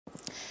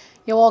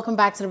You're welcome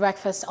back to the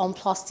Breakfast on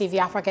Plus TV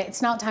Africa.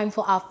 It's now time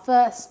for our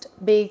first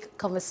big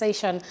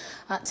conversation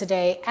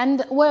today,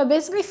 and we're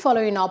basically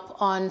following up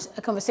on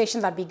a conversation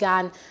that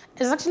began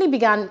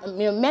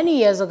many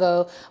years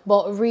ago,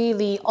 but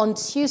really on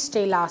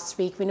Tuesday last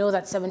week. We know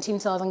that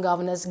 17 Southern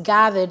governors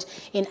gathered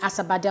in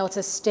Asaba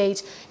Delta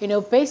State,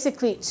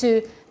 basically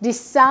to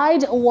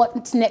decide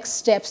what next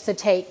steps to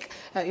take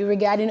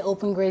regarding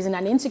open grazing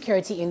and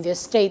insecurity in their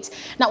states.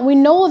 Now, we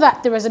know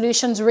that the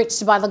resolutions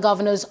reached by the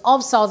governors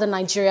of Southern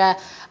Nigeria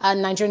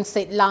and Nigerian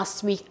state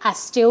last week are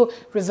still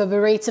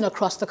reverberating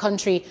across the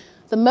country.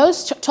 The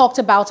most talked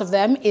about of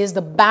them is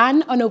the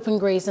ban on open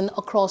grazing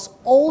across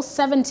all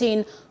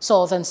 17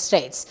 southern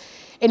states.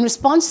 In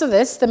response to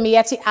this, the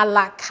Miyetti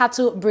Allah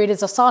Cattle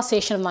Breeders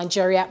Association of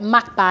Nigeria,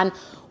 MACBAN,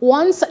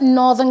 wants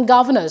northern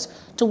governors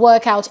to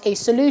work out a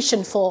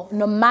solution for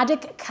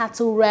nomadic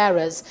cattle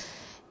rearers.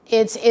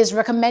 It is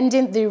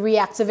recommending the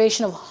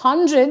reactivation of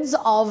hundreds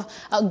of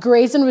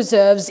grazing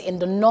reserves in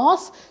the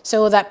north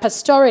so that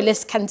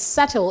pastoralists can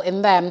settle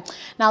in them.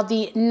 Now,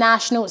 the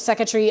National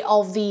Secretary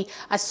of the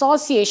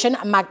Association,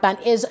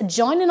 MACBAN, is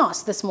joining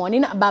us this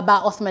morning.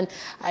 Baba Othman,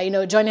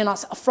 joining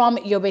us from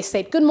Yobe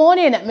State. Good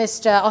morning,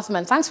 Mr.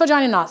 Othman. Thanks for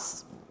joining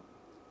us.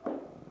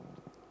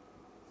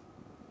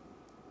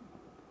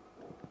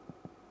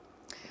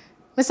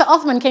 Mr.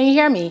 Othman, can you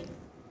hear me?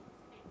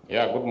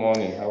 Yeah, good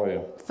morning. How are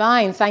you?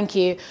 Fine, thank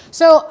you.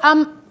 So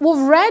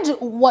we've read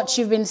what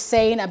you've been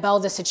saying about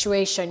the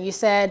situation. You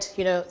said,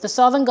 the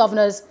southern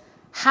governors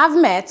have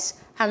met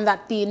and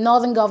that the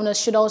northern governors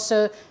should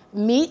also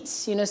meet,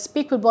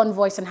 speak with one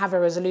voice and have a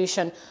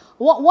resolution.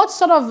 What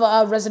sort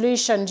of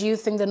resolution do you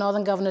think the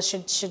northern governors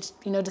should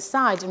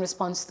decide in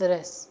response to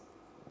this?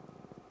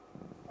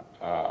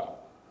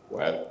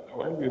 Well,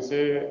 when we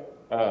say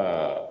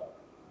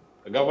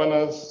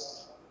governors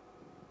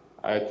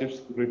are chief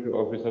security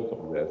officers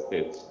of their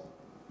states,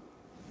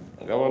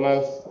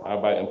 governors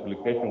are by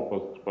implication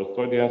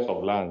custodians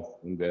of lands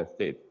in their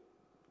state.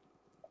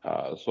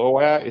 So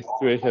where a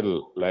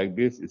situation like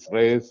this is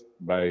raised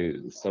by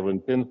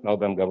 17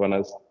 southern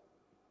governors,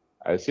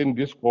 I think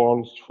this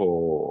calls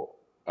for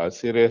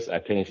serious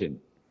attention.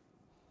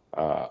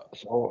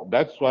 So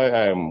that's why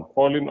I am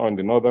calling on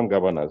the northern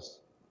governors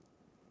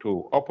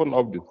to open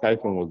up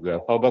discussion with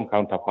their southern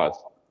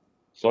counterparts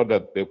so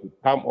that they could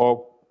come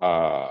up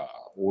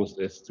with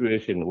a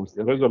situation, with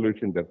a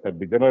resolution that can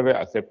be generally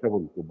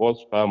acceptable to both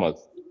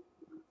farmers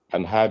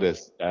and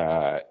herders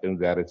in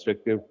their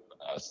respective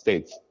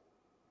states.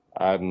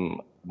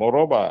 And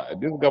moreover,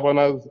 these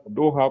governors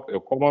do have a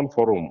common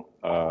forum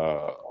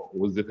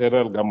with the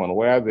federal government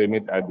where they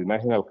meet at the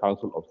National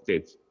Council of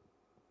States.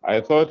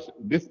 I thought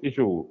this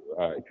issue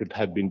should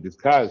have been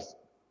discussed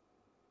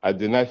at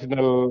the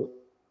National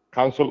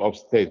Council of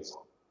States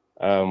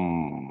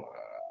rather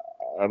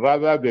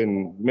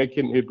than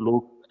making it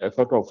look a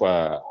sort of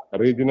a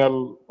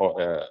regional or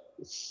a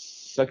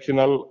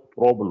sectional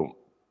problem,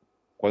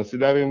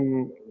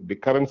 considering the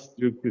current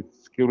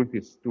security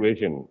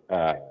situation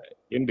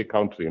in the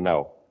country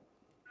now.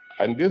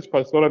 And these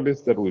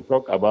pastoralists that we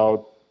talk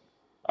about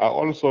are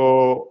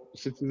also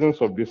citizens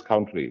of this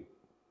country.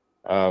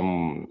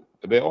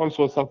 They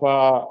also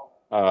suffer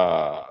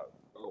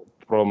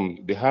from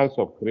the hands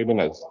of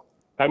criminals.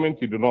 Coming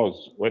to the north,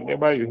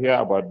 whenever you hear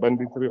about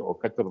banditry or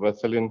cattle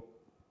rustling,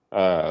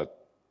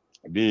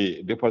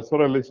 the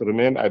pastoralists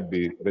remain at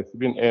the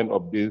receiving end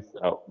of these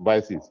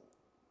vices,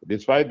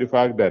 despite the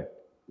fact that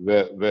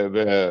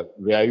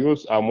their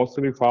youths are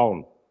mostly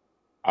found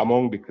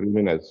among the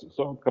criminals.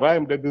 So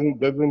crime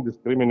doesn't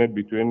discriminate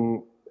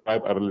between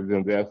tribe or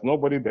religion. There's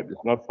nobody that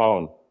is not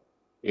found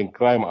in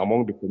crime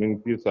among the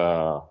communities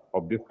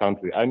of this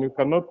country. And you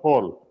cannot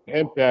hold an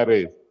entire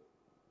race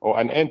or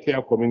an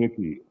entire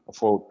community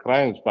for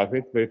crimes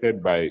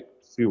perpetrated by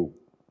few.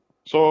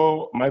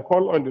 So my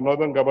call on the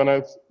northern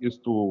governors is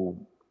to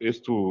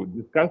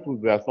discuss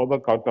with their southern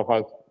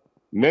counterparts,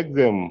 make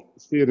them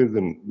see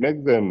reason,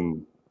 make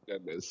them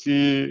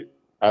see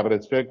and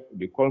respect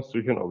the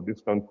constitution of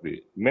this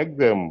country, make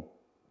them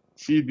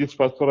see these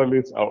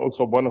pastoralists are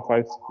also bona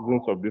fide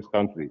citizens of this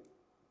country,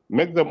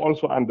 make them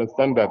also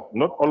understand that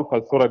not all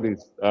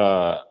pastoralists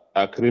are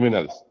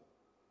criminals.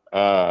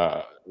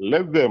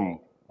 Let them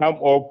come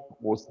up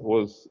with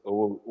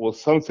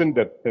something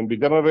that can be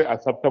generally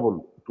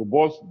acceptable to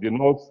both the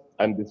north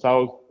and the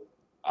south,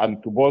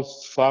 and to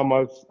both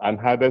farmers and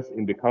herders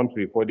in the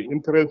country for the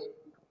interest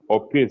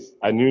of peace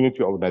and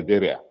unity of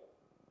Nigeria.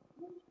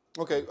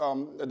 Okay,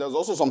 there's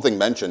also something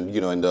mentioned,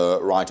 in the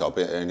write-up,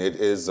 and it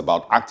is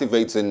about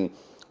activating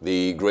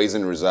the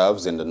grazing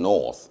reserves in the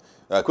north.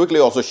 Quickly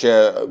also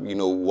share,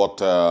 what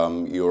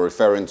you're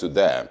referring to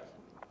there.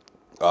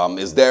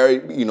 Is there,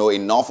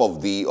 enough of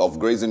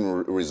grazing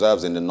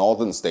reserves in the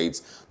northern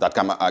states that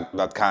can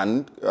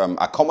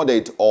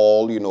accommodate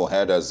all,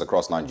 herders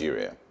across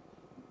Nigeria?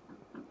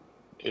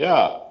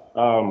 Yeah,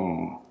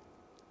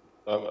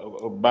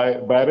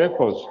 by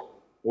records,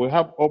 we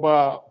have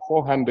over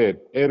 400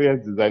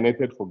 areas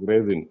designated for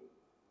grazing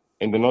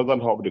in the northern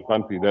half of the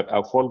country that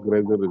are full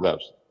grazing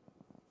reserves.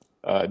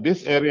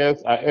 These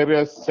areas are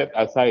areas set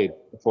aside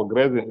for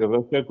grazing in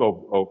respect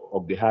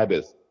of the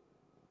herders.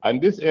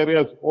 And these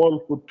areas all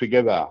put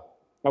together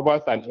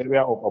covers an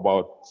area of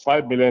about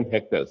 5 million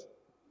hectares.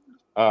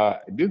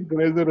 These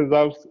grazing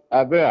reserves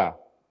are there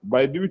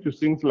by due to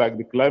things like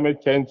the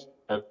climate change,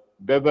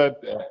 desert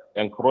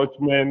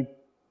encroachment,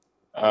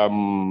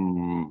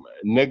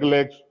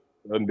 neglect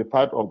on the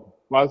part of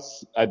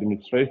past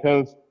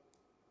administrations.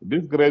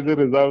 These grazing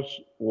reserves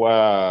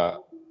were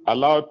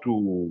allowed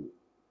to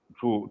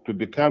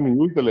become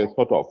useless,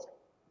 sort of,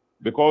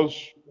 because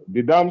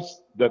the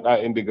dams that are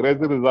in the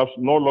grazing reserves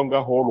no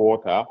longer hold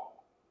water.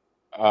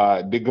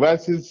 The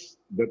grasses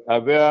that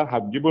are there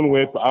have given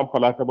way to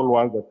unpalatable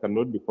ones that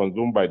cannot be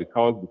consumed by the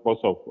cows because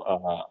of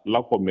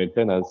lack of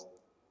maintenance.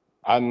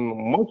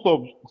 And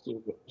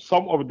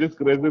some of these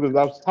grazing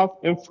reserves have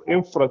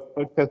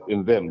infrastructures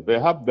in them. They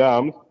have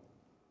dams,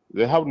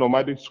 they have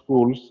nomadic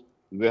schools,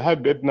 they have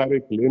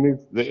veterinary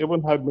clinics, they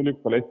even have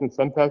milk collection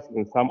centers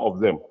in some of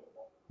them.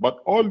 But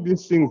all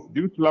these things,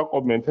 due to lack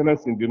of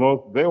maintenance in the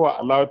north, they were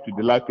allowed to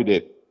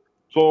dilapidate.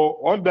 So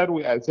all that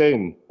we are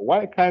saying,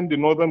 why can't the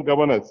northern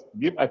governors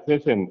give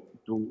attention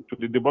to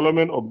the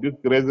development of these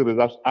grazing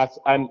reserves as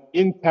an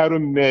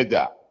interim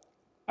measure?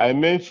 I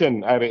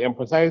mentioned, I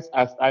re-emphasize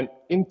as an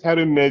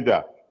interim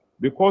measure,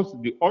 because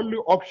the only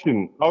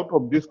option out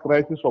of this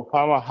crisis of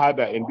farmer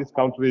herder in this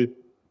country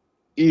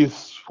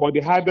is for the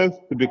herders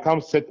to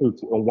become settled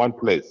in one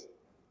place,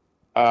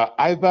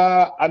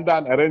 either under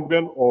an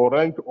arrangement or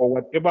rent or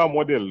whatever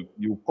model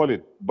you call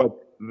it. But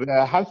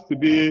there has to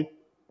be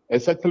a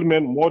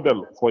settlement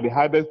model for the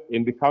herders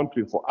in the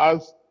country for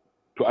us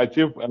to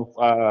achieve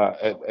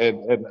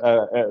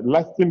a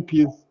lasting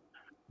peace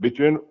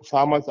between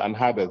farmers and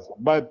herders.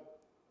 But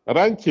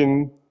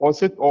ranching or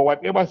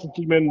whatever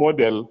settlement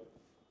model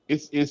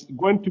is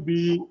going to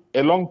be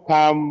a long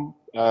term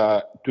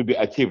to be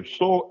achieved.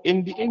 So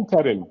in the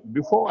interim,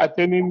 before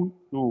attending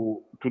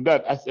to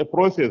that as a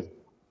process,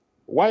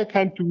 why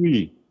can't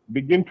we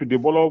begin to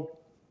develop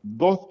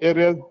those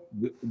areas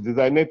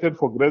designated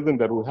for grazing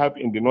that we have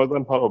in the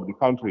northern part of the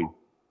country?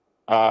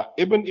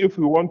 Even if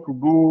we want to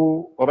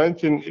do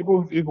ranching,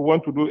 even if we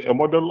want to do a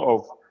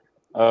model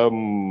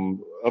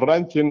of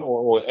ranching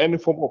or any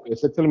form of a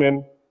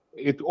settlement,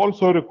 it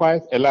also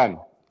requires a land.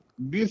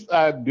 These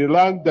are the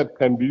land that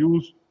can be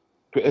used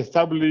to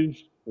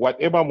establish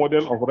whatever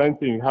model of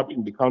ranching you have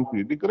in the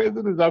country. The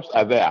grazing reserves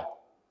are there.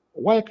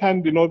 Why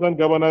can't the northern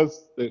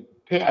governors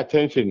pay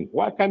attention?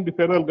 Why can't the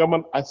federal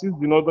government assist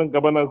the northern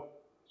governors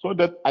so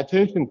that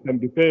attention can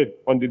be paid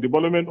on the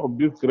development of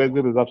these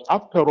grazing reserves?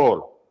 After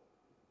all,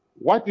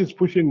 what is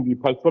pushing the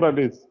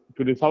pastoralists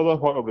to the southern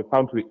part of the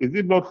country? Is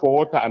it not for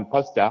water and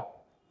pasture?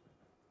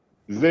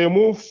 They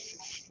move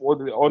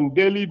on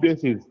daily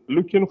basis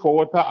looking for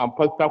water and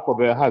pasture for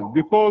their herds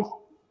because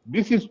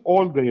this is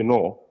all they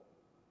know.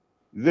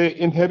 They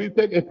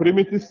inherited a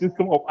primitive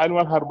system of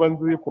animal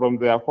husbandry from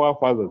their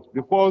forefathers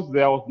because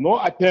there was no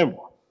attempt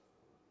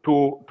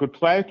to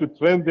try to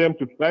train them,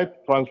 to try to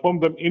transform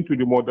them into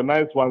the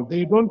modernized one.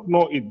 They don't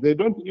know it. They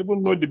don't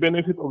even know the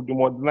benefit of the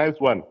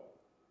modernized one.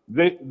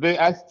 They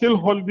are still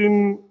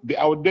holding the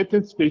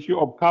outdated species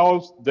of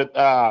cows that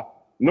are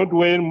not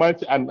weighing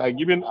much and are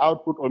giving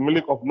output of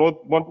milk of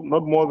not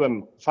more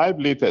than 5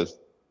 liters.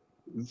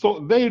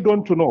 So they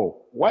don't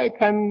know. Why?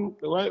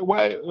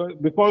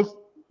 Because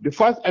the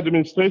first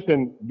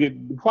administration, the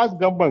first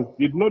government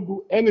did not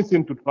do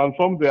anything to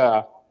transform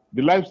the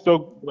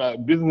livestock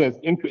business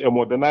into a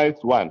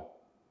modernized one.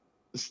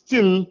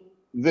 Still,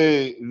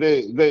 they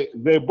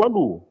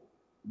value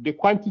the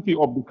quantity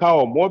of the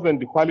cow more than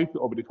the quality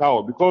of the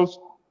cow because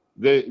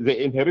they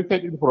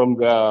inherited it from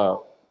their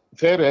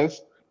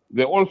parents.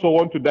 They also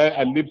want to die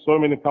and leave so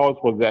many cows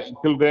for their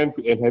children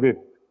to inherit.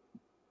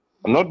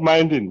 Not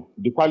minding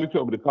the quality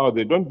of the cow.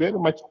 They don't very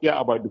much care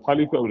about the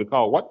quality of the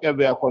cow. What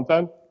they are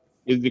concerned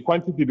is the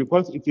quantity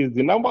because it is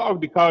the number of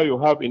the cow you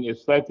have in a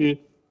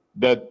society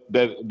that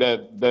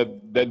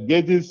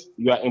gauges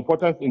your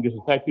importance in the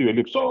society you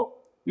live. So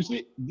you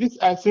see, these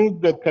are things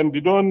that can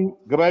be done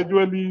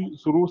gradually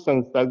through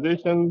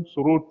sensitization,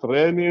 through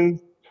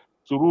trainings,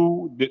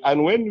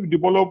 and when you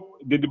develop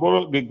the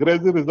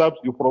grazing reserves,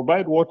 you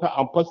provide water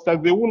and pasture,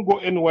 they won't go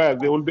anywhere.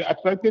 They will be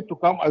attracted to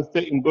come and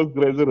stay in those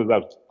grazing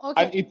reserves.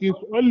 Okay. And it is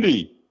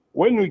only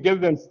when we get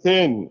them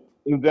staying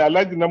in their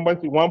large numbers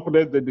in one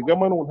place that the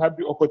government will have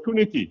the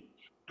opportunity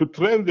to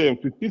train them,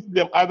 to teach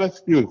them other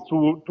skills,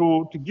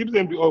 to give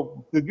them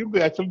to give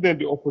their children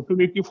the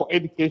opportunity for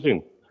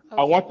education.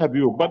 Okay. And what have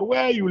you. But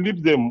where you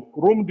leave them,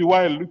 roam the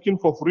while looking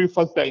for free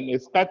pasture in a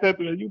scattered,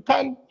 you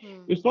can't.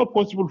 It's not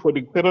possible for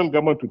the federal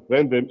government to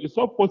train them. It's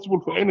not possible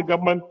for any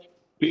government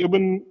to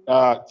even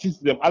teach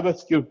them other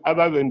skills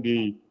other than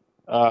the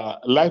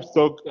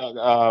livestock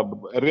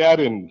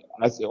rearing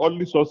as the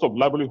only source of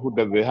livelihood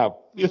that they have.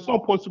 It's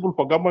not possible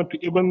for government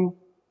to even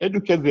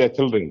educate their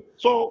children.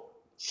 So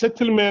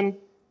settlement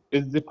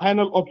is the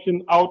final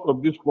option out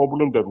of this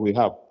problem that we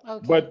have.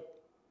 Okay. But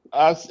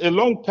as a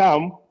long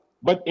term,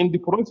 but in the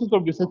process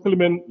of the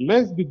settlement,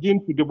 let's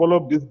begin to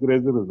develop these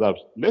grazing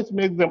reserves. Let's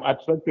make them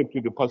attractive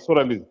to the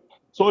pastoralists.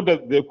 so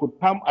that they could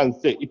come and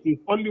say, it is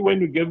only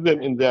when you give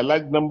them in their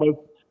large numbers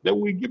that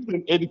we give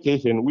them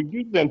education, we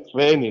give them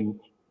training,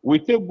 we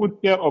take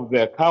good care of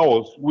their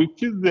cows, we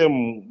teach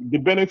them the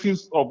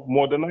benefits of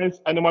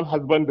modernized animal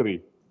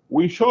husbandry.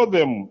 We show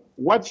them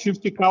what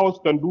 50 cows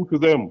can do to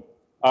them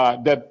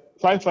that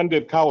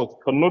 500 cows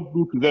cannot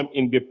do to them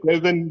in the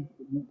present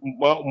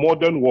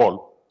modern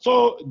world.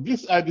 So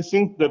these are the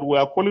things that we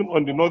are calling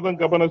on the northern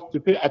governors to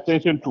pay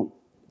attention to.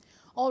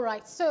 All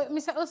right. So,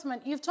 Mr.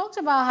 Othman, you've talked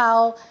about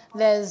how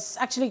there's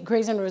actually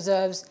grazing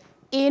reserves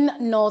in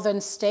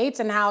northern states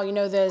and how, you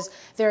know,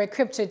 they're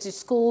equipped to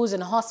schools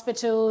and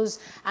hospitals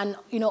and,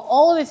 you know,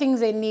 all the things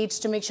they need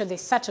to make sure they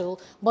settle.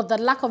 But the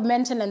lack of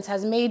maintenance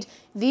has made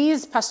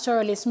these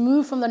pastoralists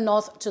move from the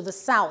north to the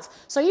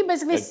south. So you're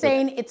basically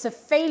saying it's a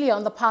failure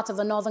on the part of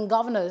the northern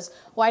governors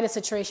why the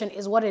situation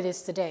is what it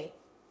is today.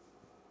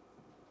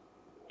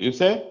 You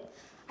say?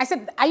 I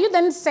said, are you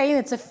then saying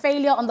it's a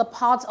failure on the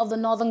part of the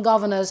northern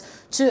governors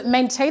to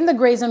maintain the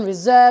grazing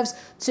reserves,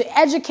 to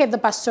educate the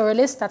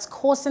pastoralists that's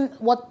causing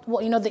what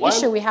you know, the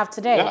issue we have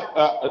today?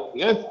 Yeah,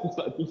 yes,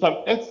 to some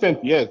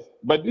extent, yes.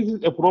 But this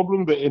is a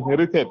problem they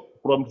inherited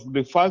from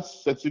the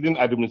first succeeding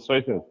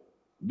administration.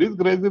 These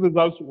grazing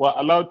reserves were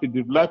allowed to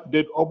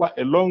dilapidate over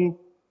a long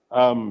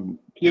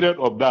period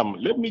of time.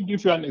 Let me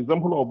give you an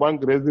example of one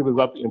grazing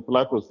reserve in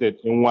Plateau State,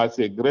 in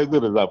Wase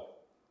Grazing Reserve.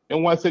 In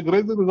Wase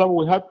Grazing Reserve,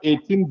 we have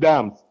 18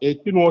 dams,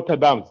 18 water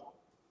dams,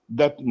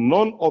 that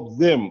none of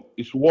them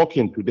is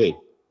working today.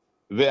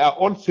 They are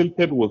all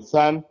silted with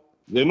sand.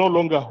 They no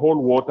longer hold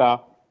water.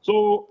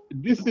 So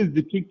this is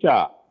the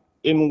picture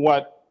in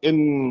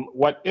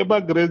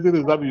whatever grazing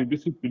reserve you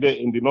visit today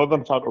in the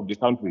northern part of the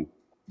country.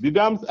 The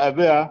dams are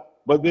there,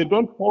 but they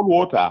don't hold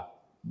water.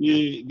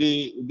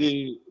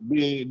 The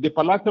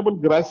palatable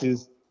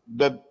grasses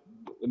that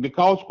the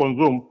cows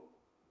consume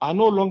are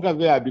no longer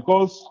there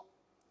because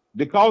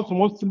the cows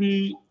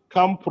mostly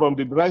come from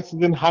the dry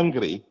season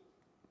hungry.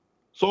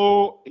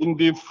 So in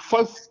the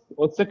first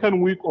or second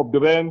week of the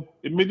rain,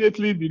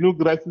 immediately the new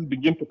grasses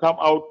begin to come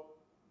out.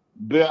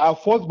 They are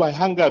forced by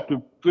hunger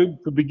to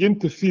begin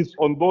to feast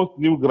on those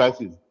new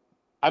grasses.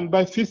 And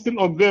by feasting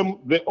on them,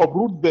 they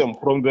uproot them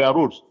from their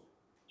roots.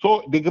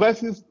 So the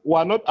grasses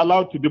were not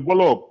allowed to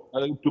develop,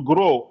 to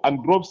grow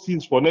and drop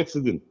seeds for next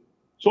season.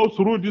 So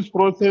through this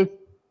process,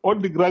 all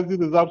the grazing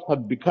reserves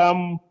had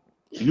become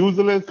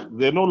useless.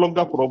 They no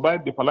longer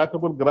provide the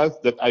palatable grass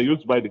that are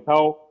used by the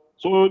cow.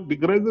 So the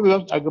grazing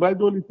reserves are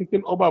gradually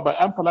taken over by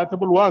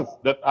unpalatable ones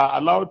that are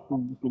allowed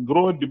to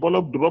grow,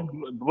 develop,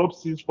 drop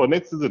seeds for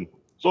next season.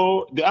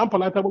 So the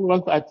unpalatable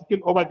ones are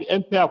taking over the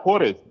entire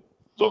forest.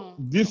 So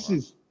this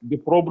is the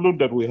problem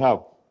that we have.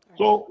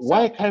 So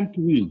why can't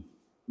we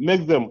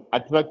make them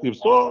attractive?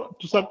 So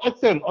to some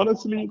extent,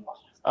 honestly,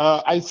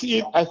 I see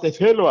it as a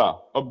failure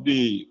of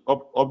the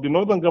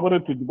northern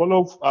government to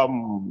develop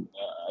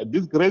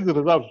these grazing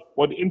reserves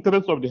for the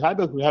interest of the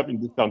herders we have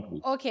in this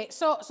country. Okay,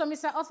 so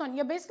Mr. Othman,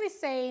 you're basically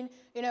saying,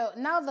 you know,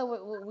 now that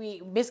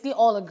we basically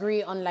all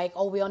agree on, like,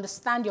 or we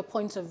understand your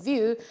point of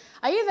view,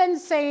 are you then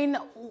saying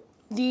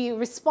the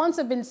response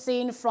have been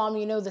seen from,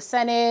 you know, the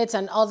Senate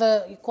and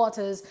other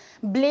quarters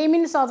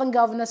blaming southern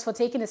governors for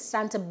taking a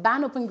stand to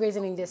ban open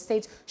grazing in their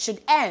states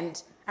should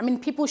end? I mean,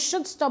 people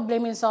should stop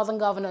blaming southern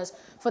governors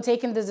for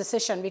taking this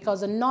decision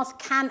because the North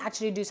can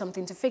actually do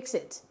something to fix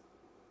it.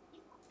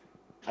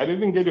 I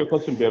didn't get your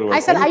question very well. I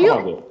said,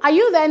 are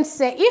you then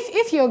saying,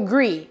 if you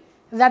agree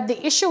that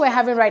the issue we're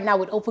having right now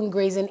with open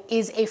grazing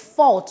is a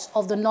fault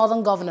of the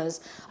northern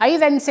governors, are you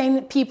then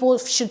saying people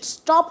should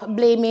stop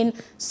blaming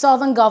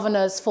southern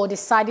governors for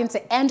deciding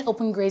to end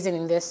open grazing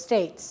in their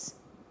states?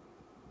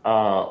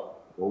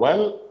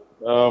 Well,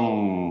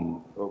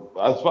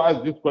 as far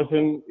as this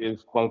question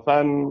is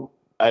concerned,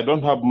 I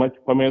don't have much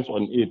comments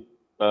on it.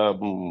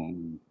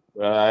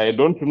 I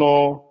don't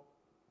know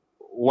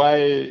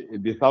why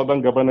the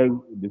southern governors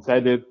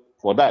decided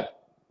for that.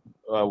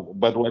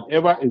 But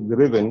whatever is the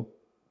reason,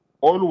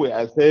 all we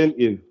are saying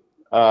is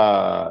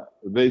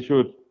they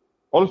should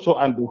also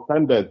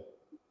understand that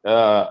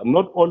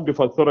not all the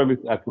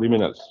pastoralists are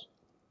criminals.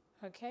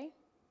 Okay.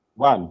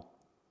 One.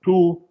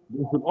 Two,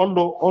 they should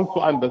also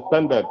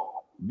understand that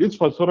these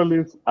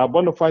pastoralists are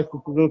bona fide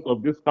citizens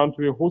of this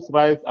country whose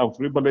rights and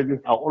privileges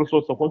are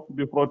also supposed to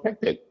be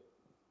protected.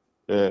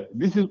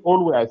 This is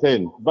all we are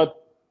saying. But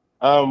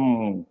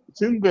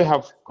since they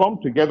have come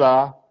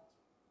together,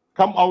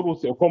 come out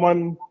with a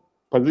common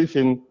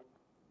position,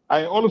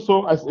 I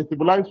also, as a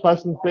civilized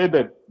person, say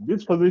that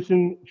this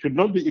position should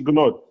not be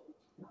ignored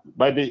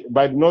by the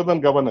northern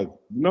governors.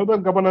 The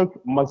northern governors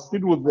must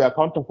sit with their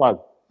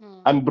counterparts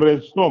and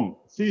brainstorm,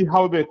 see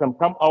how they can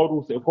come out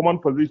with a common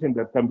position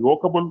that can be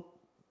workable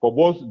for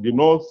both the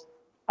north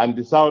and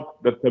the south,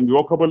 that can be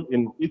workable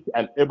in each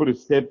and every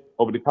state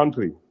of the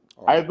country.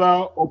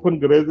 Either open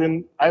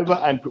grazing, either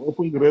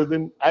anti-open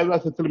grazing, either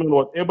settlement,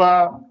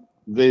 whatever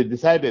they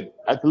decided,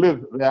 at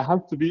least there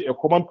has to be a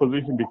common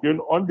position between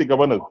all the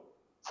governors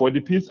for the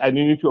peace and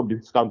unity of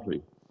this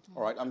country.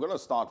 All right, I'm going to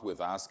start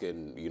with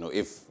asking,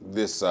 if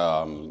this,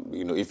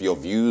 if your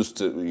views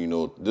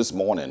to, this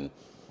morning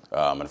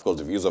and of course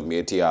the views of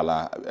Miyetti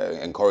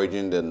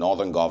encouraging the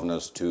northern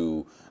governors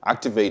to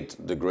activate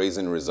the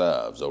grazing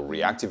reserves or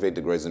reactivate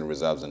the grazing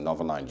reserves in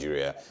northern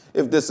Nigeria.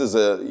 If this is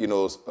a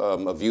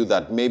view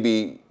that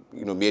maybe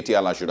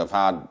Miyetti should have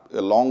had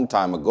a long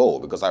time ago,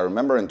 because I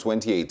remember in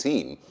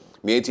 2018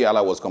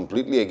 Miyetti was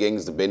completely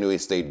against the Benue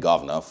State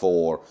governor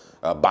for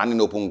banning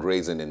open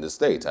grazing in the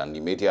state, and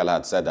Miyetti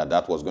had said that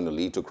that was going to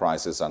lead to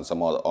crisis and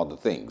some other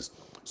things.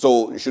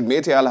 So should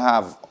Miyetti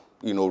have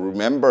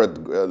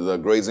remembered the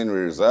grazing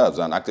reserves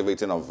and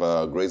activating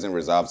of grazing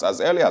reserves as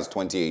early as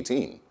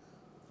 2018?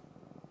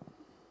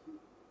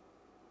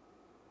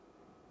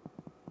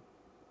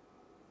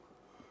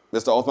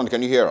 Mr. Othman,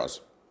 can you hear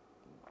us?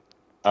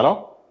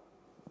 Hello?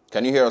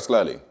 Can you hear us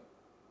clearly?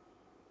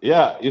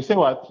 Yeah, you say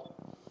what?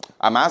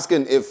 I'm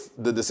asking if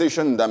the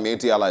decision that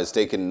Miyetti is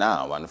taking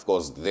now, and of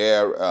course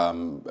they're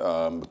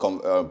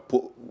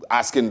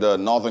asking the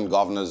northern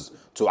governors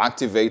to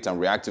activate and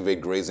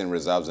reactivate grazing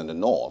reserves in the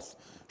north,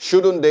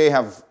 shouldn't they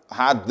have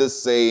had this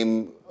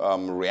same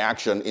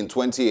reaction in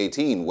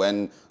 2018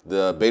 when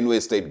the Benue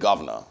State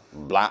governor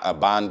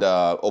banned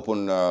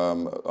open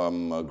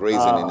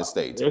grazing in the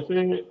state?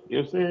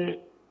 You see,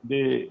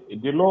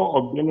 the law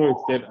of Benue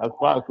State, as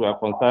far as we are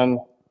concerned,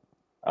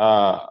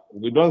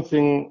 we don't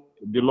think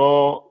the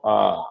law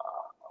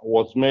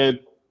was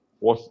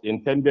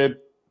intended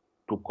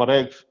to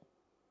correct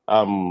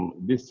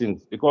these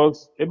things,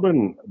 because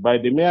even by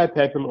the mere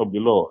title of the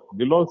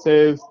law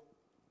says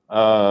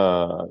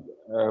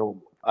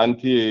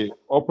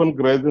anti-open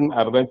grazing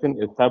and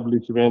ranching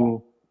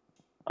establishment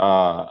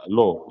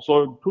law.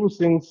 So two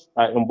things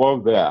are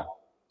involved there: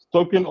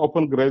 stopping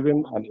open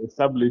grazing and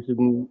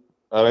establishing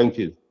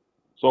ranches.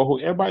 So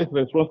whoever is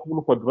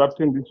responsible for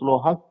drafting this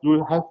law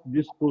has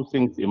these two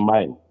things in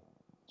mind.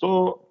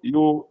 So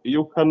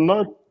you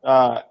cannot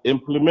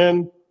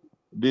implement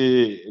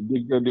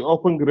the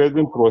open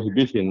grazing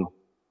prohibition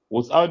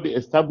without the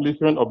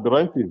establishment of the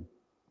ranches.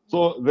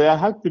 So there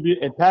has to be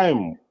a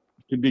time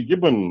to be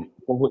given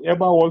for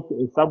whoever wants to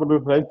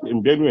establish ranch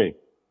in Benue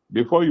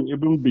before you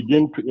even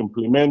begin to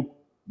implement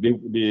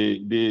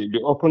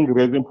the open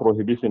grazing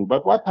prohibition.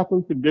 But what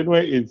happens in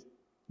Benue is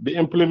the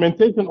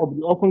implementation of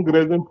the open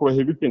grazing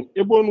prohibition,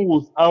 even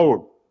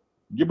without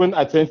giving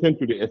attention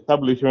to the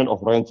establishment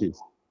of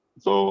ranches.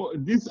 So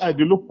these are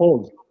the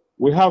loopholes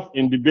we have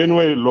in the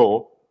Benue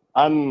law.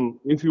 And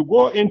if you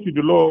go into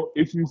the law,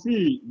 if you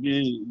see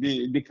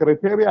the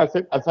criteria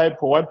set aside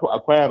for one to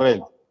acquire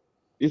rent,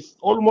 it's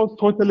almost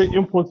totally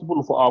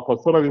impossible for our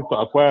pastoralists to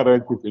acquire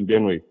rents in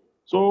Benue.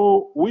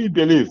 So we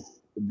believe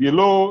the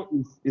law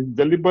is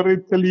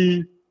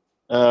deliberately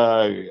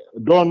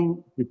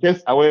done to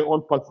chase away all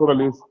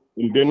pastoralists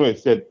in Benue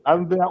State,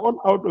 and they are all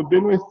out of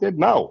Benue State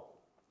now.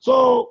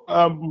 So,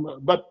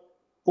 but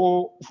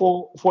for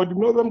the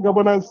northern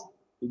governors,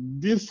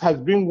 this has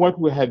been what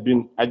we have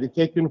been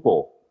agitating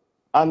for.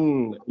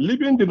 And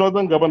leaving the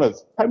northern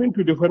governors, coming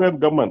to the federal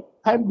government,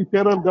 can the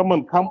federal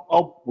government come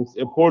up with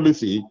a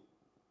policy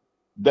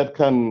that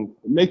can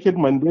make it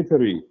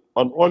mandatory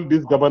on all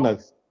these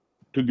governors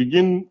to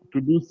begin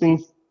to do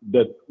things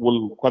that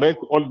will correct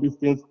all these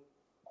things?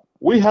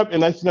 We have a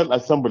National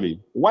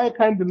Assembly. Why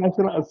can't the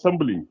National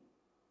Assembly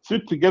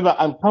sit together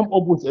and come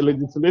up with a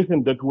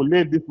legislation that will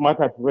lay this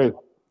matter to rest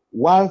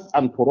once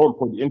and for all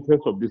for the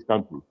interest of this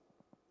country?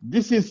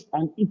 This is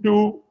an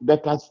issue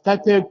that has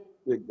started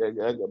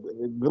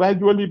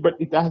gradually, but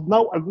it has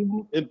now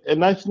assumed a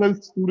national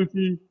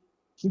security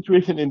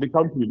situation in the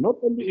country, not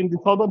only in the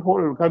southern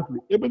part of the country,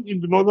 even in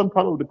the northern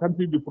part of the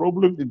country, the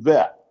problem is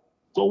there.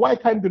 So why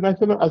can't the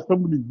National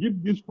Assembly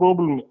give this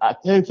problem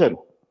attention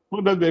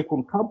so that they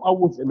can come up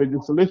with a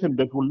legislation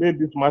that will lay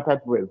this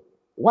matter to rest?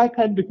 Why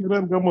can't the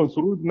federal government,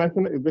 through the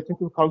National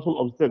Executive Council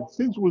of State,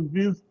 sit with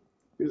these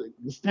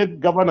state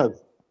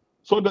governors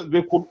so that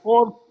they could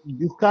all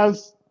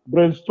discuss,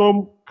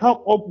 brainstorm, come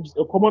up with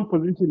a common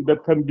position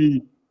that can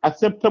be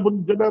acceptable,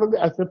 generally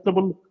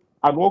acceptable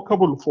and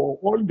workable for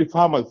all the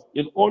farmers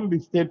in all the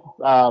states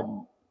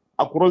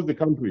across the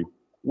country?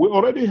 We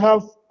already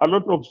have a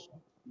lot of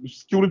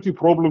security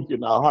problems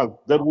in our hands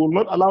that will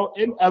not allow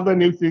any other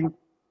new thing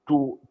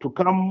to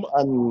come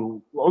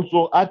and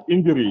also add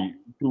injury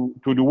to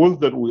the ones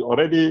that we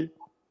already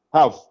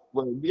have.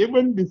 Well,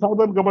 even the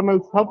southern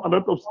governors have a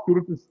lot of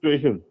security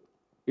situations.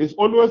 It's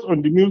always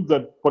on the news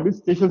that police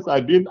stations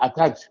are being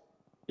attacked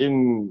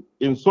in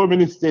so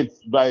many states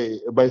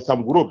by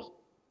some groups.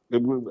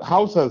 The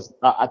houses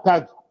are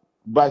attacked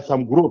by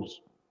some groups.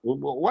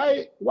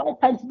 Why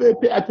can't they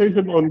pay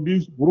attention on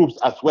these groups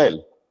as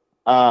well?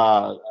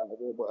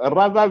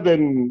 Rather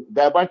than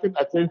diverting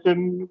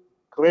attention,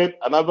 create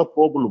another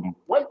problem.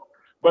 Well,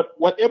 but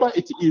whatever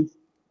it is,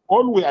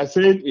 all we are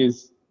saying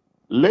is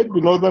let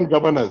the northern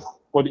governors,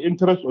 for the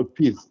interest of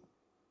peace,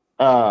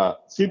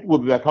 sit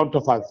with their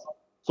counterparts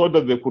so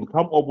that they could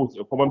come up with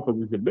a common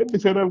position. Let the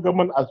federal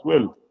government as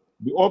well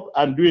be up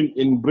and doing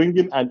in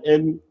bringing an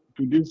end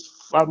to this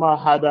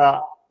farmer-herder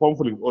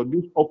conflict or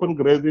this open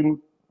grazing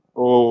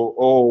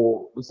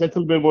or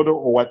settlement model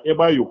or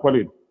whatever you call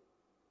it.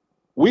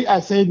 We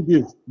are saying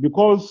this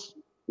because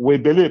we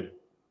believe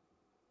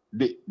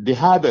the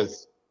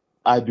herders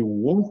are the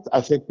worst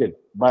affected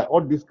by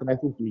all these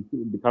crises we see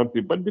in the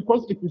country. But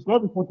because it is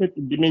not reported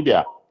in the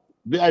media,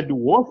 they are the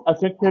worst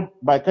affected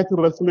by cattle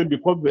rustling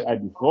because they are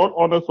the sole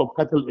owners of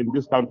cattle in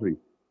this country.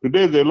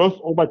 Today, they lost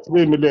over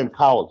 3 million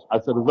cows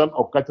as a result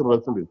of cattle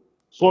rustling.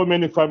 So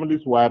many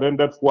families were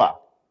rendered poor.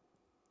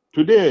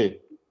 Today,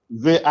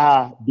 they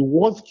are the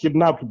worst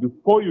kidnapped.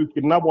 Before you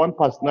kidnap one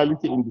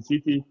personality in the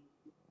city,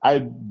 I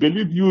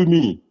believe you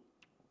me,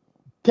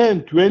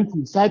 10,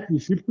 20, 30,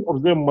 50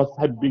 of them must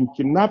have been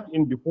kidnapped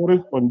in the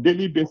forest on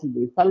daily basis.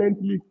 They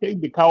silently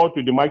take the cow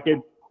to the market,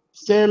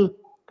 sell,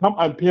 come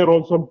and pay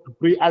ransom to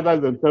free either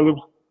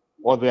themselves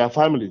or their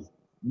families.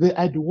 They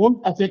are the ones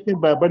affected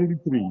by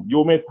banditry.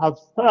 You may have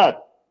heard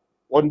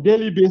on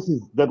daily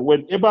basis that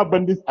whenever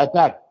bandits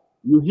attack,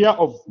 you hear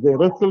of they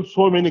wrestle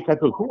so many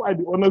cattle. Who are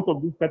the owners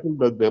of these cattle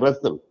that they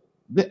wrestle?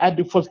 They are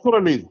the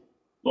pastoralists.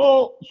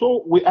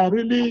 So we are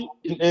really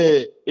in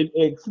a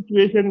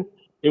situation.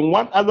 In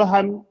one other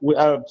hand, we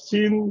are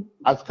seen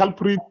as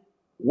culprits,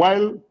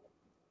 while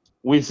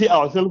we see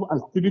ourselves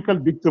as typical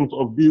victims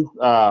of this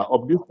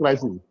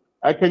crisis.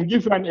 I can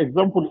give you an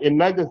example. In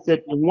Niger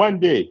State, in one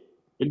day,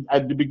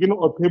 at the beginning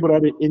of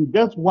February, in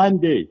just one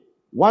day,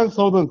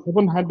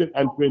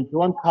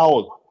 1,721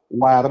 cows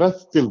were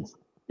rescued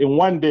in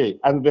one day,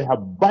 and they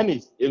have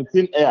vanished in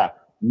thin air.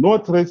 No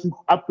traces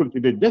up to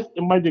today. Just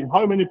imagine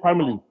how many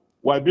families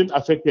were being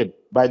affected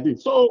by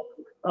this. So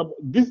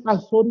these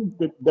are stories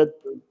that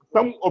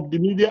some of the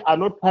media are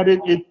not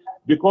carrying it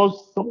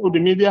because some of the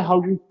media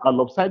houses are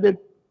lopsided,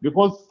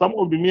 because some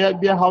of the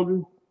media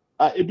houses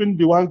are even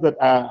the ones that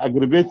are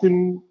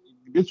aggravating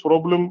this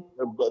problem.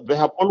 They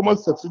have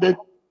almost succeeded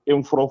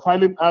in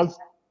profiling us,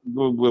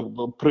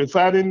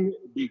 preferring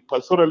the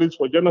pastoralists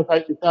for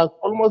genocide. It has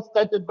almost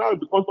started now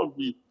because of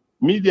the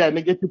media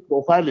negative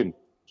profiling.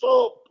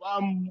 So, I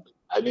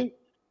mean,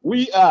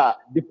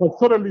 the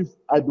pastoralists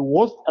are the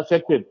worst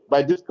affected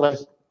by this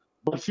crisis,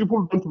 but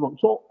people don't know.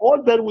 So,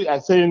 all that we are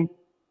saying,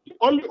 the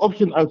only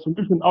option and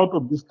solution out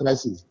of this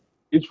crisis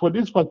is for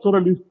these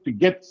pastoralists to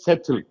get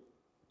settled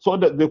so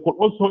that they could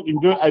also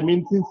enjoy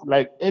amenities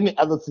like any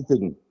other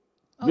citizen.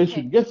 They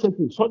should get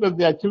settled so that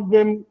their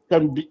children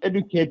can be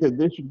educated.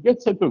 They should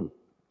get settled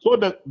so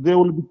that they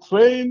will be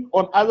trained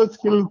on other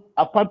skills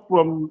apart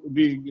from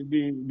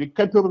the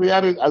cattle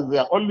rearing as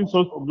their only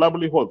source of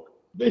livelihood.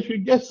 They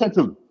should get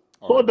settled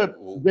so that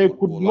they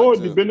could know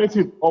the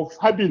benefit of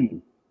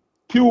having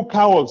few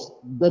cows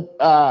that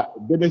are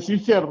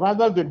beneficial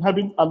rather than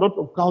having a lot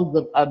of cows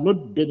that are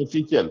not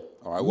beneficial.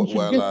 All right, We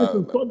should get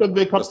settled so that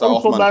they can Mr.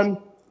 also Othman, learn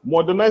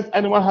modernized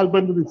animal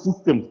husbandry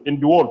systems in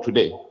the world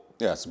today.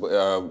 Yes,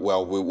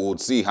 well, we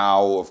would see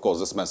how, of course,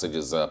 this message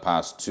is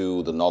passed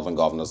to the northern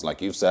governors, like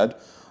you've said.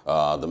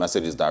 The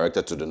message is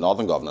directed to the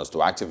northern governors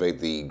to activate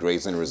the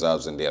grazing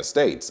reserves in their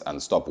states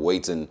and stop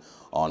waiting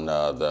on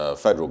the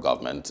federal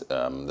government.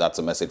 That's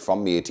a message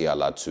from Miyetti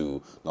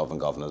to northern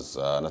governors.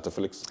 Nata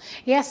Felix?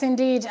 Yes,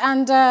 indeed.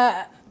 And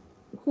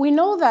we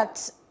know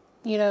that,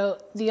 you know,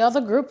 the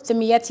other group, the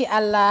Miyetti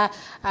Allah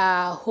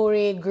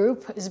Hore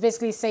group, is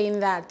basically saying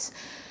that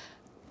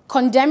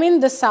condemning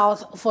the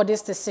South for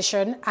this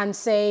decision and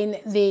saying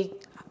they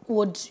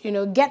would, you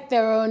know, get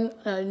their own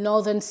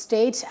northern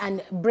state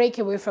and break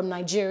away from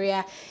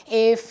Nigeria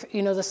if,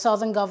 you know, the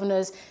southern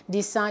governors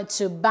decide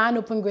to ban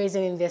open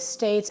grazing in their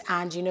states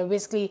and, you know,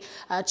 basically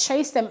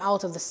chase them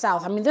out of the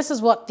South. I mean, this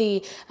is what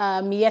the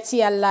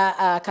Miyetti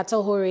Allah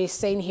Katohore is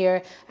saying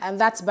here, and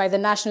that's by the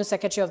National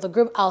Secretary of the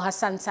group, Al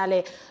Hassan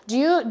Saleh. Do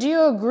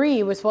you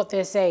agree with what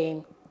they're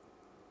saying?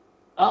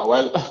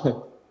 Well,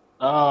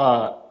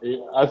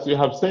 as you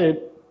have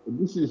said,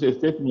 this is a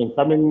statement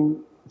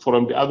coming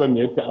from the other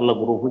Miyetti Allah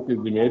group, which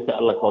is the Miyetti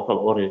Allah Cattle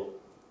Ore.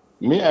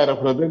 Me, I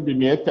represent the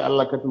Miyetti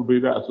Allah Cattle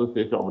Breeder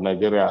Association of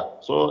Nigeria.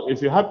 So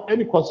if you have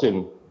any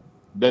question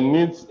that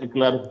needs a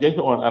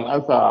clarification on an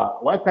answer,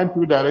 why can't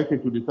you direct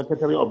it to the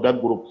secretary of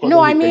that group? So no,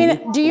 I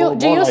mean, do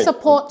you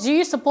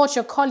support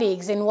your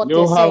colleagues in what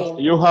they're saying?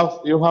 You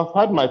have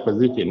heard my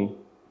position.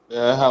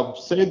 I have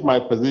said my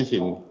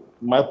position.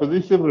 My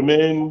position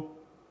remains.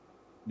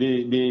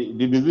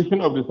 The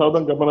decision of the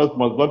southern governors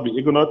must not be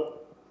ignored.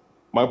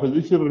 My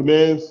position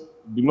remains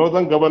the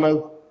northern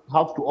governors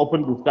have to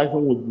open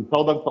discussion with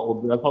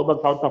their southern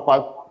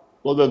counterparts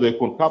so that they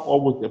can come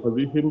up with a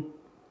position.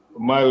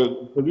 My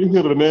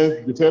position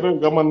remains the federal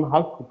government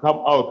has to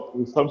come out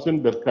with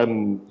something that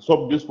can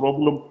solve this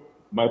problem.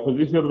 My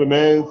position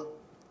remains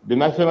the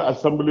National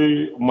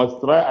Assembly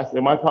must try as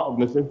a matter of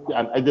necessity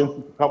and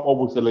urgency to come up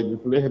with a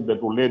legislation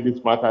that will lay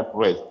this matter to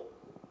rest.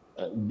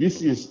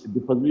 This is the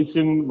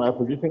position, my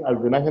position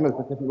as the National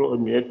Secretary of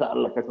Miyetti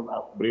Allah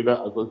Cattle Breeder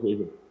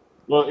Association.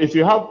 So if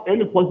you have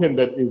any question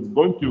that is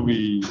going to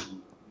be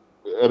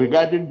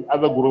regarding the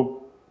other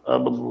group,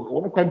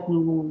 why can't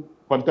you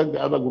contact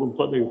the other group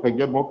so that you can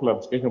get more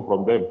clarification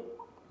from them?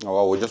 Oh,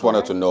 well, we just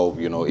wanted to know,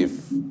 you know,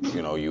 if,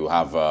 you know, you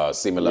have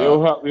similar...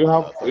 You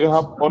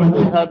have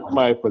already had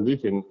my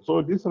position,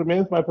 so this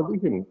remains my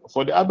position.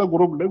 For the other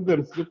group, let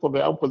them speak for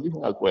their own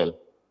position as well.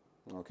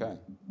 Okay.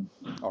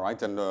 All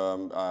right. And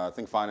I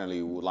think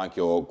finally, we would like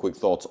your quick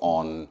thoughts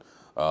on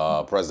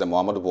President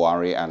Muhammadu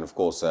Buhari and, of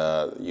course,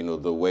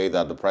 the way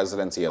that the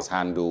presidency has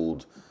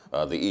handled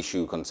the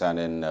issue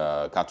concerning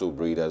cattle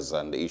breeders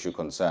and the issue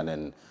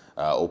concerning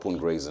open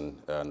grazing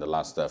in the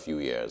last few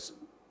years.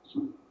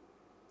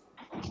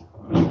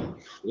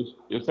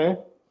 You say?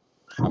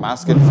 I'm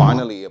asking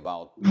finally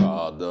about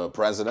the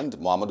president,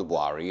 Muhammadu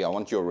Buhari. I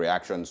want your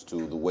reactions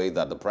to the way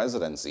that the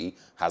presidency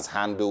has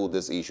handled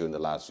this issue in the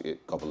last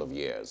couple of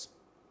years.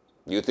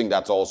 Do you think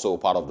that's also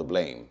part of the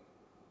blame?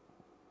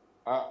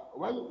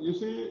 Well, you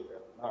see,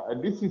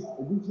 this is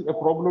a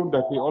problem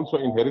that he also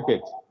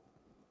inherited.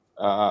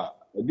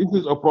 This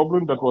is a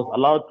problem that was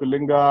allowed to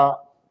linger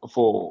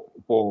for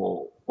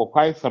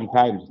quite some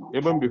time,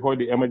 even before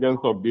the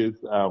emergence of this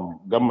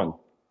government.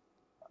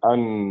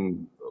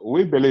 And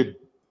we believe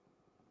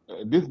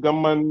this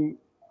government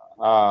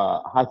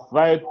has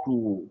tried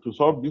to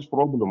solve this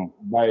problem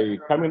by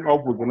coming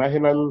up with the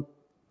National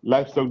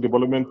Livestock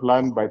Development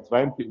Plan, by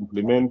trying to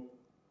implement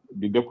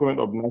the document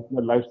of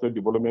National Livestock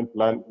Development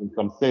Plan in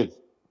some states.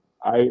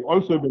 I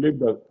also believe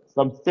that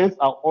some states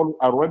are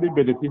already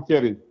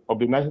beneficiaries of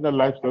the National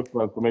Livestock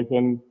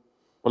Transformation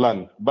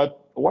Plan.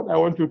 But what I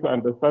want you to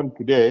understand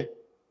today,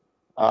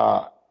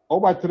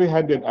 over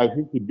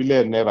 350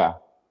 billion naira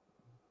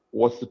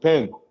was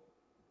spent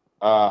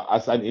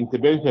as an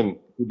intervention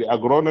to the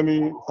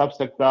agronomy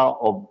subsector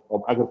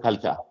of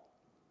agriculture,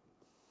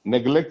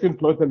 neglecting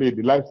totally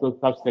the livestock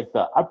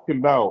subsector. Up till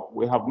now,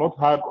 we have not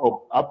heard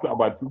of up to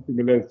about 50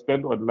 million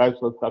spent on the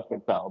livestock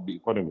subsector of the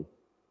economy.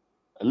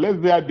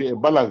 Let there be a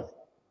balance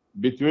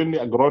between the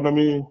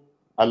agronomy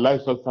and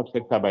livestock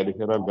subsector by the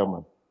federal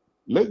government.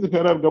 Let the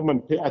federal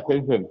government pay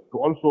attention to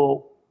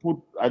also put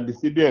at the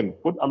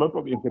CBN, put a lot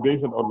of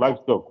intervention on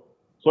livestock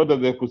so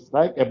that they could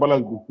strike a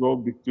balance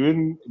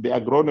between the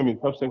agronomy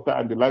subsector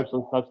and the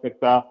livestock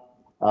subsector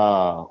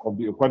of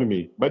the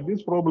economy. But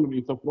this problem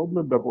is a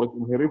problem that was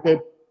inherited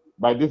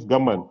by this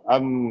government.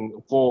 And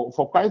for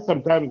quite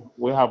some time,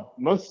 we have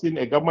not seen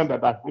a government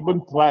that has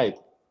even tried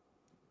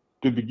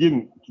to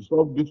begin to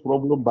solve this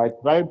problem by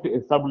trying to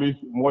establish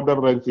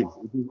modern ranches.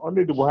 It is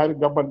only the Buhari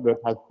government that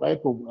has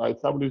tried to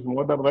establish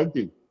modern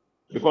ranches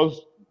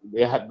because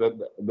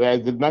there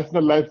is the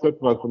National Livestock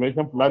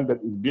Transformation Plan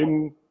that is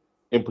being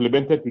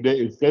implemented today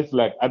in states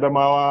like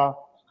Adamawa,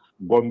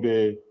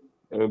 Gombe,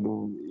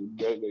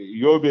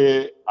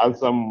 Yobe, and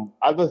some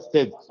other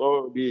states.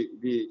 So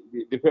the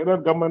federal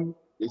government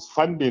is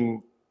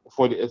funding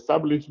for the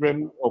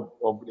establishment of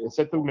a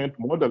settlement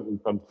model in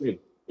some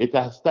states. It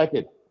has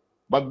started.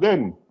 But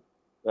then,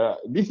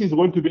 this is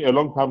going to be a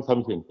long-term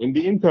something. In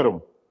the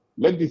interim,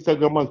 let the state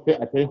governments pay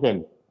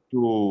attention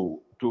to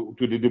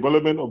the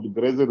development of the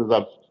grazing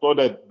reserves so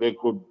that they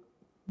could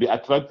be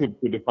attractive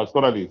to the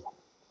pastoralists.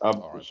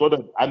 Right. So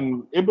that,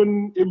 and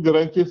even if the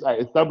ranches are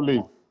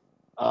established,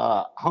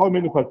 how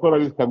many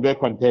pastoralists can they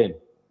contain?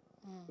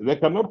 They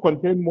cannot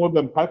contain more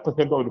than 5%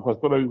 of the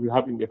pastoralists we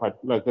have in a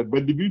particular state.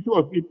 But the beauty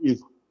of it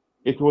is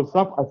it will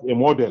serve as a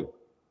model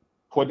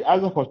for the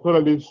other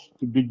pastoralists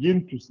to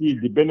begin to see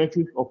the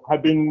benefits of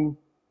having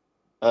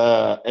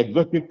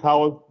exotic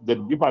cows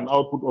that give an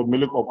output of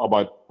milk of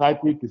about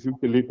 30 to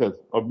 50 liters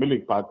of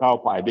milk per cow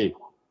per day,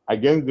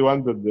 against the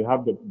ones that they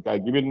have that are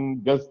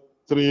giving just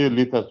 3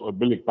 liters of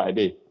milk per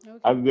day. Okay.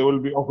 And there will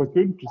be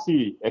opportunity to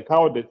see a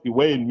cow that is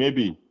weighing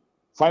maybe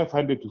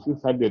 500 to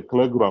 600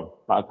 kilograms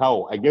per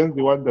cow against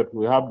the ones that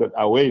we have that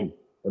are weighing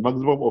a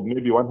maximum of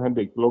maybe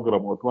 100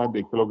 kilograms or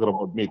 200 kilograms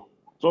of meat.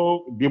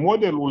 So the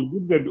model will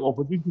give them the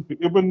opportunity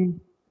to even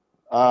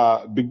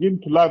begin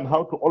to learn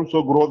how to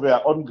also grow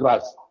their own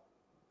grass,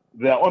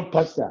 their own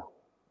pasture.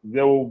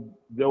 They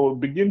will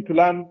begin to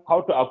learn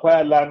how to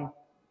acquire land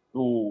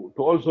to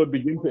also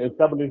begin to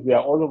establish their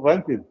own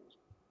ranches.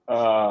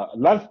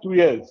 Last 2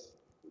 years,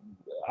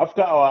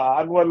 after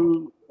our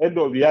annual end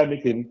of the year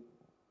meeting,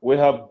 we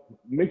have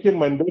making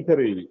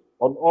mandatory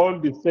on all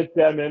the state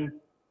chairmen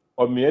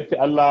of Miyetti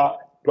Allah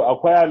to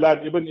acquire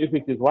land, even if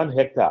it is 1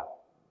 hectare.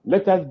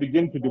 Let us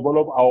begin to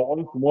develop our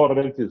own small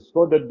ranches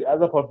so that the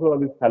other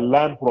pastoralists can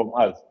learn from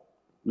us.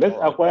 Let's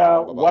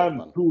acquire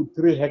 1, 2,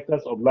 3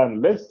 hectares of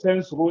land. Let's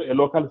fence through a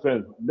local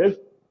fence. Let's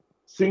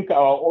sink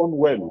our own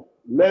well.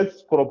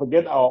 Let's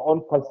propagate our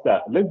own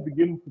pasture. Let's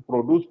begin to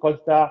produce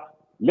pasture.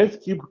 Let's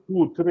keep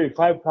 2, 3,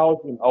 5 cows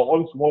in our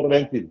own small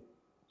ranches.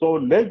 So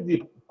let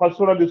the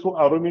pastoralists who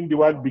are roaming the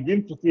world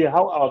begin to see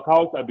how our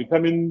cows are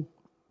becoming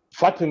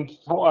fattened,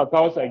 how our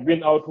cows are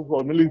giving out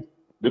for milk,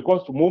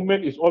 because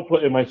movement is also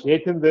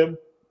emaciating them,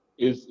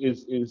 is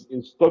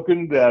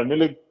stopping their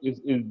milk, is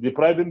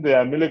depriving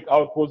their milk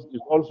outputs,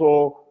 is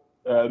also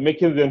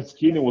making them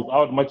skinny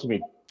without much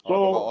meat.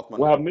 So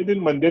we have made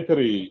it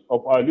mandatory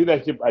of our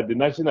leadership at the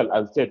national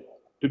and state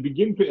to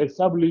begin to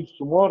establish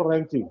small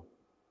ranching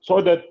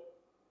so that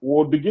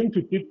we'll begin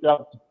to teach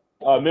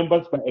our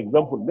members by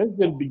example. Let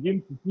them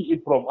begin to see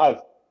it from us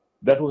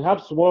that we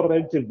have small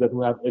ranches that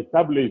we have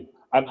established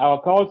and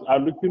our cows are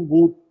looking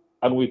good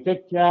and we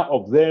take care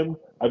of them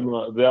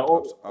and they are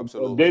all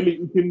Absolutely. daily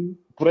eating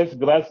fresh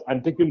grass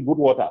and taking good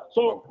water.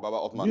 So Baba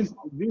Othman,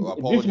 these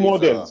apologies.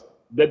 models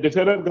that the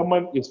federal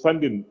government is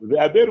funding, they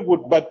are very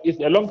good, but it's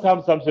a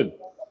long-term something.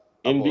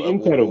 In the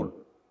interim,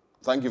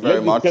 thank you very let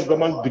the much. state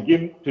government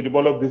begin to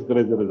develop these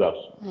grazing reserves.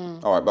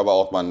 All right, Baba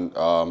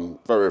Othman,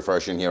 very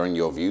refreshing hearing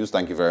your views.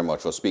 Thank you very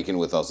much for speaking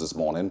with us this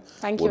morning.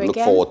 Thank you We'll look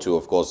again. forward to,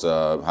 of course,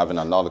 having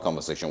another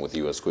conversation with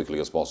you as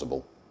quickly as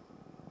possible.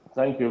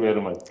 Thank you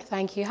very much.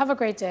 Thank you. Have a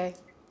great day.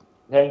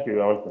 Thank you.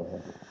 You're welcome.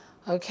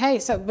 Okay,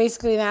 so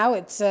basically now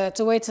it's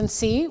to wait and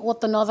see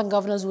what the northern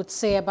governors would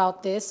say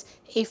about this,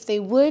 if they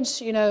would,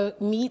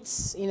 meet,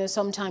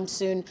 sometime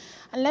soon.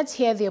 And let's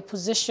hear their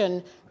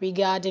position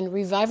regarding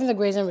reviving the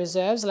grazing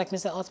reserves, like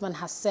Mr. Othman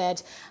has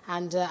said,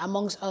 and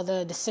amongst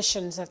other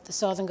decisions that the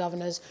southern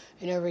governors,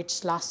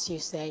 reached last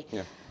Tuesday.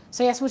 Yeah.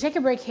 So yes, we'll take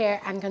a break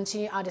here and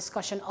continue our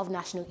discussion of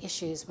national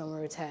issues when we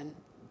return.